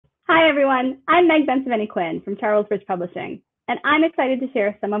Hi, everyone. I'm Meg Bensaveni-Quinn from Charlesbridge Publishing, and I'm excited to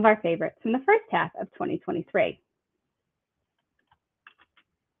share some of our favorites from the first half of 2023.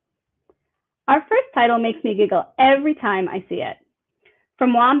 Our first title makes me giggle every time I see it.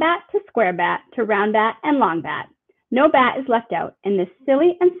 From wombat to square bat to round bat and long bat, no bat is left out in this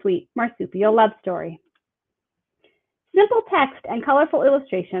silly and sweet marsupial love story. Simple text and colorful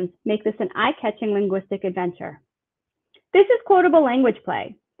illustrations make this an eye-catching linguistic adventure. This is quotable language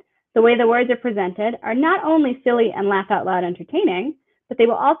play. The way the words are presented are not only silly and laugh-out-loud entertaining, but they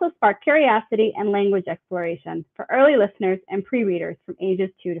will also spark curiosity and language exploration for early listeners and pre-readers from ages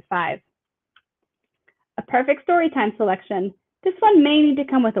 2 to 5. A perfect storytime selection, this one may need to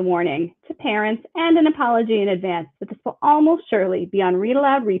come with a warning to parents and an apology in advance that this will almost surely be on read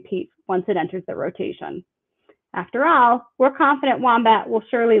aloud repeat once it enters the rotation. After all, we're confident Wombat will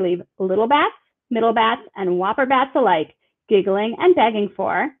surely leave little bats, middle bats, and whopper bats alike giggling and begging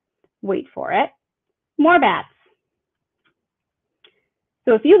for, wait for it, more bats.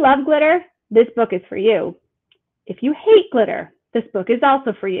 So if you love glitter, this book is for you. If you hate glitter, this book is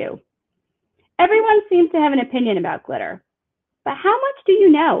also for you. Everyone seems to have an opinion about glitter, but how much do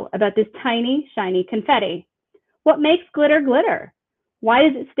you know about this tiny, shiny confetti? What makes glitter glitter? Why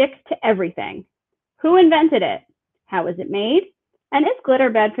does it stick to everything? Who invented it? How is it made? And is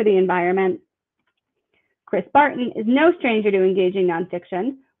glitter bad for the environment? Chris Barton is no stranger to engaging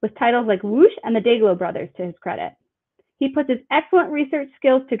nonfiction, with titles like Whoosh and the Dayglow Brothers to his credit. He puts his excellent research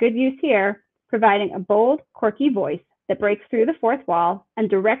skills to good use here, providing a bold, quirky voice that breaks through the fourth wall and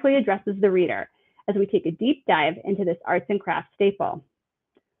directly addresses the reader as we take a deep dive into this arts and crafts staple.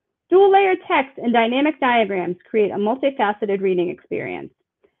 Dual-layered text and dynamic diagrams create a multifaceted reading experience.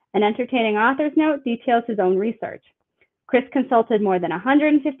 An entertaining author's note details his own research. Chris consulted more than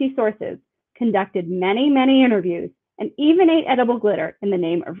 150 sources, conducted many interviews, and even ate edible glitter in the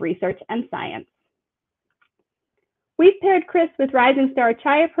name of research and science. We've paired Chris with rising star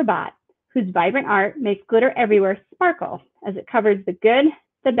Chaya Prabhat, whose vibrant art makes glitter everywhere sparkle as it covers the good,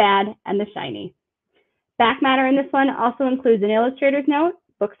 the bad, and the shiny. Back matter in this one also includes an illustrator's note,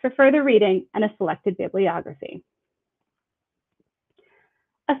 books for further reading, and a selected bibliography.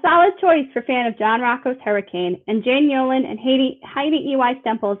 A solid choice for fan of John Rocco's Hurricane and Jane Yolen and Heidi E.Y.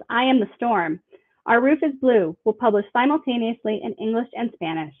 Stempel's I Am the Storm. Our Roof is Blue will publish simultaneously in English and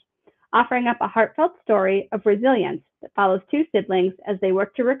Spanish, offering up a heartfelt story of resilience that follows two siblings as they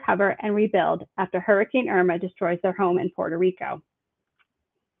work to recover and rebuild after Hurricane Irma destroys their home in Puerto Rico.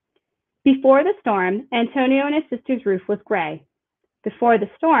 Before the storm, Antonio and his sister's roof was gray. Before the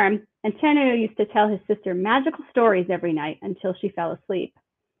storm, Antonio used to tell his sister magical stories every night until she fell asleep.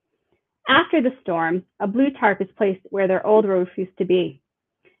 After the storm, a blue tarp is placed where their old roof used to be.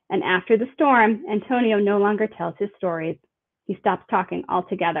 And after the storm, Antonio no longer tells his stories. He stops talking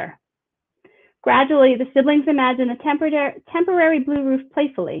altogether. Gradually, the siblings imagine a temporary blue roof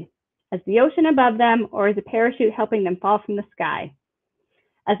playfully, as the ocean above them or as a parachute helping them fall from the sky.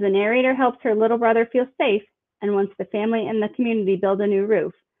 As the narrator helps her little brother feel safe, and once the family and the community build a new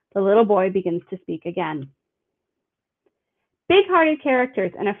roof, the little boy begins to speak again. Big-hearted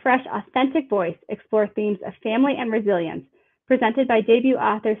characters and a fresh, authentic voice explore themes of family and resilience, presented by debut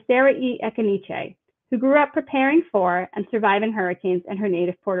author Sarah E. Echeniche, who grew up preparing for and surviving hurricanes in her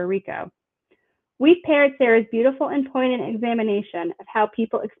native Puerto Rico. We've paired Sarah's beautiful and poignant examination of how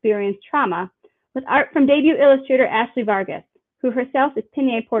people experience trauma with art from debut illustrator Ashley Vargas, who herself is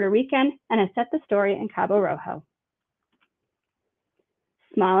Pinay Puerto Rican and has set the story in Cabo Rojo.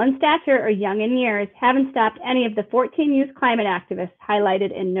 Small in stature or young in years haven't stopped any of the 14 youth climate activists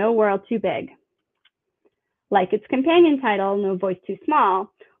highlighted in No World Too Big. Like its companion title, No Voice Too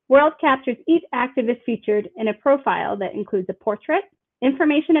Small, World captures each activist featured in a profile that includes a portrait,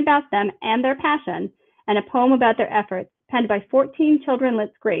 information about them and their passion, and a poem about their efforts penned by 14 children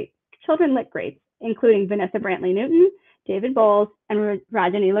lit greats, including Vanessa Brantley Newton, David Bowles, and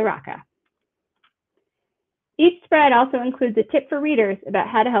Rajani Laraka. Each spread also includes a tip for readers about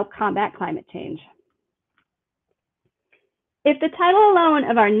how to help combat climate change. If the title alone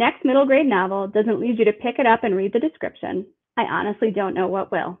of our next middle grade novel doesn't lead you to pick it up and read the description, I honestly don't know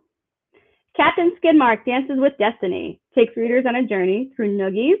what will. Captain Skidmark Dances with Destiny takes readers on a journey through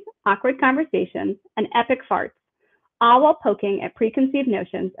noogies, awkward conversations, and epic farts, all while poking at preconceived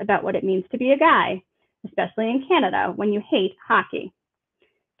notions about what it means to be a guy, especially in Canada when you hate hockey.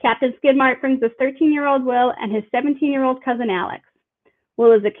 Captain Skidmark brings his 13-year-old Will and his 17-year-old cousin Alex.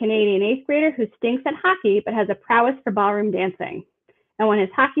 Will is a Canadian 8th grader who stinks at hockey but has a prowess for ballroom dancing. And when his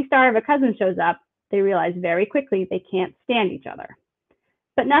hockey star of a cousin shows up, they realize very quickly they can't stand each other.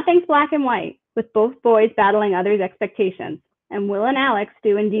 But nothing's black and white, with both boys battling others' expectations, and Will and Alex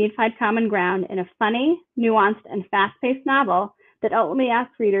do indeed find common ground in a funny, nuanced, and fast-paced novel that ultimately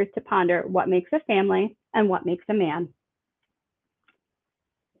asks readers to ponder what makes a family and what makes a man.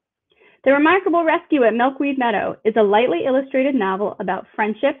 The Remarkable Rescue at Milkweed Meadow is a lightly illustrated novel about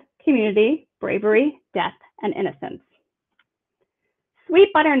friendship, community, bravery, death, and innocence. Sweet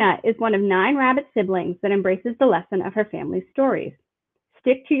Butternut is one of 9 rabbit siblings that embraces the lesson of her family's stories.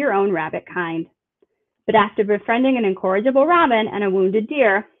 Stick to your own rabbit kind. But after befriending an incorrigible robin and a wounded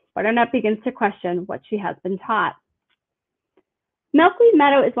deer, Butternut begins to question what she has been taught. Milkweed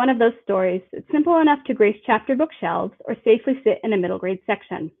Meadow is one of those stories that's simple enough to grace chapter book shelves or safely sit in a middle grade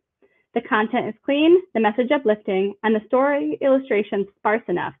section. The content is clean, the message uplifting, and the story illustrations sparse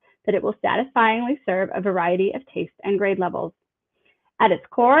enough that it will satisfyingly serve a variety of taste and grade levels. At its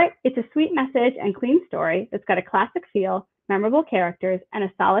core, it's a sweet message and clean story that's got a classic feel, memorable characters, and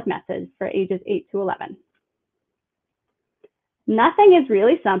a solid message for ages 8 to 11. Nothing is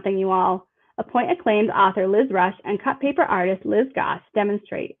really something, you all. A point-acclaimed author Liz Rush and cut paper artist Liz Goss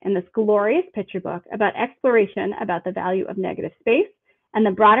demonstrate in this glorious picture book about exploration about the value of negative space and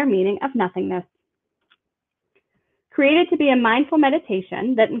the broader meaning of nothingness. Created to be a mindful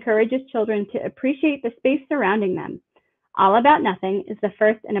meditation that encourages children to appreciate the space surrounding them, All About Nothing is the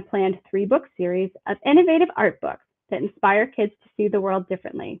first in a planned 3-book series of innovative art books that inspire kids to see the world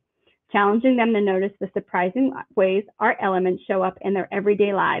differently, challenging them to notice the surprising ways art elements show up in their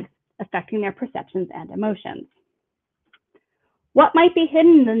everyday lives, affecting their perceptions and emotions. What might be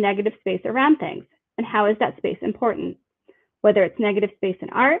hidden in the negative space around things, and how is that space important? Whether it's negative space in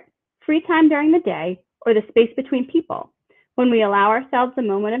art, free time during the day, or the space between people, when we allow ourselves a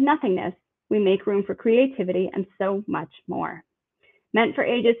moment of nothingness, we make room for creativity and so much more. Meant for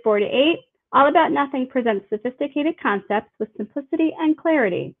ages 4 to 8, All About Nothing presents sophisticated concepts with simplicity and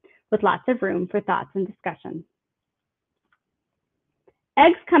clarity, with lots of room for thoughts and discussion.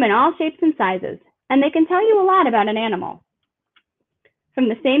 Eggs come in all shapes and sizes, and they can tell you a lot about an animal. From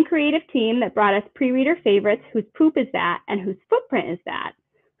the same creative team that brought us pre-reader favorites Whose Poop Is That and Whose Footprint Is That,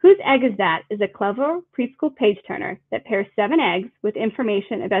 Whose Egg Is That is a clever preschool page-turner that pairs 7 eggs with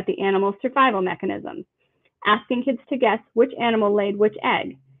information about the animal's survival mechanisms, asking kids to guess which animal laid which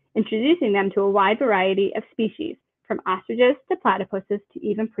egg, introducing them to a wide variety of species, from ostriches to platypuses to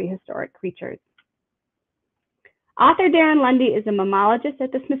even prehistoric creatures. Author Darren Lundy is a mammologist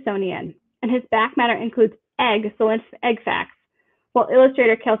at the Smithsonian, and his back matter includes egg facts, while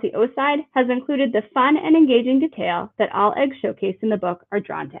illustrator Kelsey Oside has included the fun and engaging detail that all eggs showcased in the book are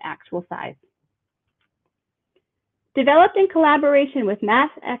drawn to actual size. Developed in collaboration with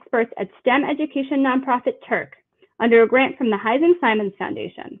math experts at STEM education nonprofit Turk, under a grant from the Heising-Simons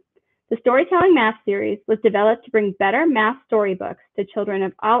Foundation, the Storytelling Math series was developed to bring better math storybooks to children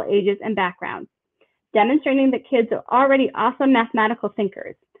of all ages and backgrounds, demonstrating that kids are already awesome mathematical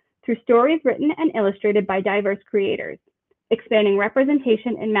thinkers through stories written and illustrated by diverse creators, expanding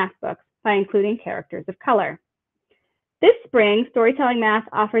representation in math books by including characters of color. This spring, Storytelling Math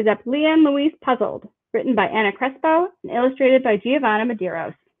offers up Leah and Louise Puzzled, written by Anna Crespo and illustrated by Giovanna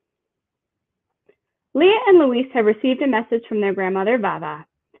Medeiros. Leah and Louise have received a message from their grandmother, Vava.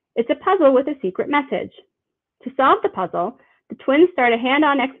 It's a puzzle with a secret message. To solve the puzzle, the twins start a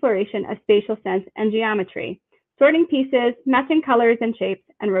hand-on exploration of spatial sense and geometry, sorting pieces, matching colors and shapes,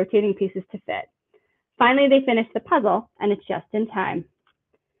 and rotating pieces to fit. Finally, they finish the puzzle, and it's just in time.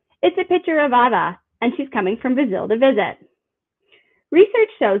 It's a picture of Ava, and she's coming from Brazil to visit. Research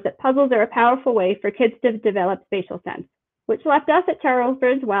shows that puzzles are a powerful way for kids to develop spatial sense, which left us at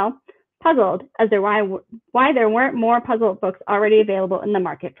Charlesbridge, puzzled as to why there weren't more puzzle books already available in the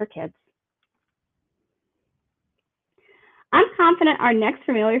market for kids. I'm confident our next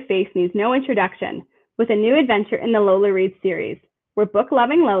familiar face needs no introduction, with a new adventure in the Lola Reads series, where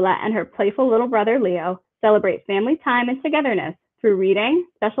book-loving Lola and her playful little brother Leo celebrate family time and togetherness through reading,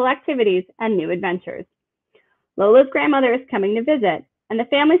 special activities, and new adventures. Lola's grandmother is coming to visit, and the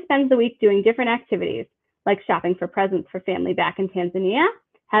family spends the week doing different activities, like shopping for presents for family back in Tanzania,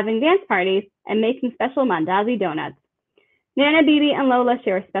 having dance parties, and making special mandazi donuts. Nana Bibi and Lola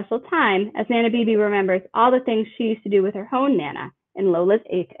share a special time as Nana Bibi remembers all the things she used to do with her own Nana in Lola's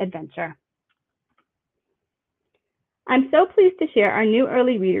 8th adventure. I'm so pleased to share our new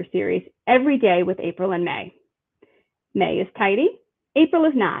early reader series every day with April and May. May is tidy, April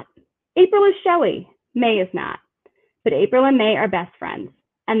is not. April is showy, May is not. But April and May are best friends,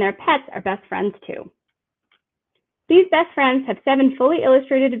 and their pets are best friends too. These best friends have 7 fully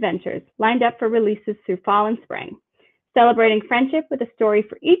illustrated adventures lined up for releases through fall and spring, celebrating friendship with a story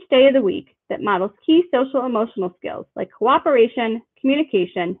for each day of the week that models key social emotional skills like cooperation,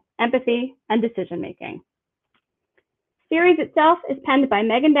 communication, empathy, and decision-making. series itself is penned by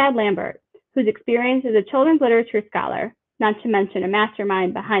Megan Dad-Lambert, whose experience as a children's literature scholar, not to mention a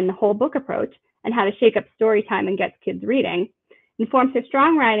mastermind behind the whole book approach and how to shake up story time and get kids reading, informs her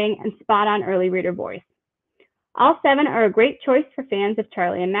strong writing and spot-on early reader voice. All 7 are a great choice for fans of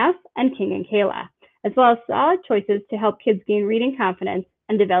Charlie and Mouse and King and Kayla, as well as solid choices to help kids gain reading confidence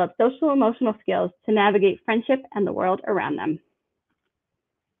and develop social emotional skills to navigate friendship and the world around them.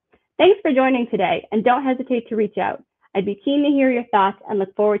 Thanks for joining today, and don't hesitate to reach out. I'd be keen to hear your thoughts and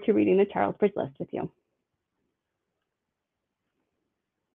look forward to reading the Charlesbridge list with you.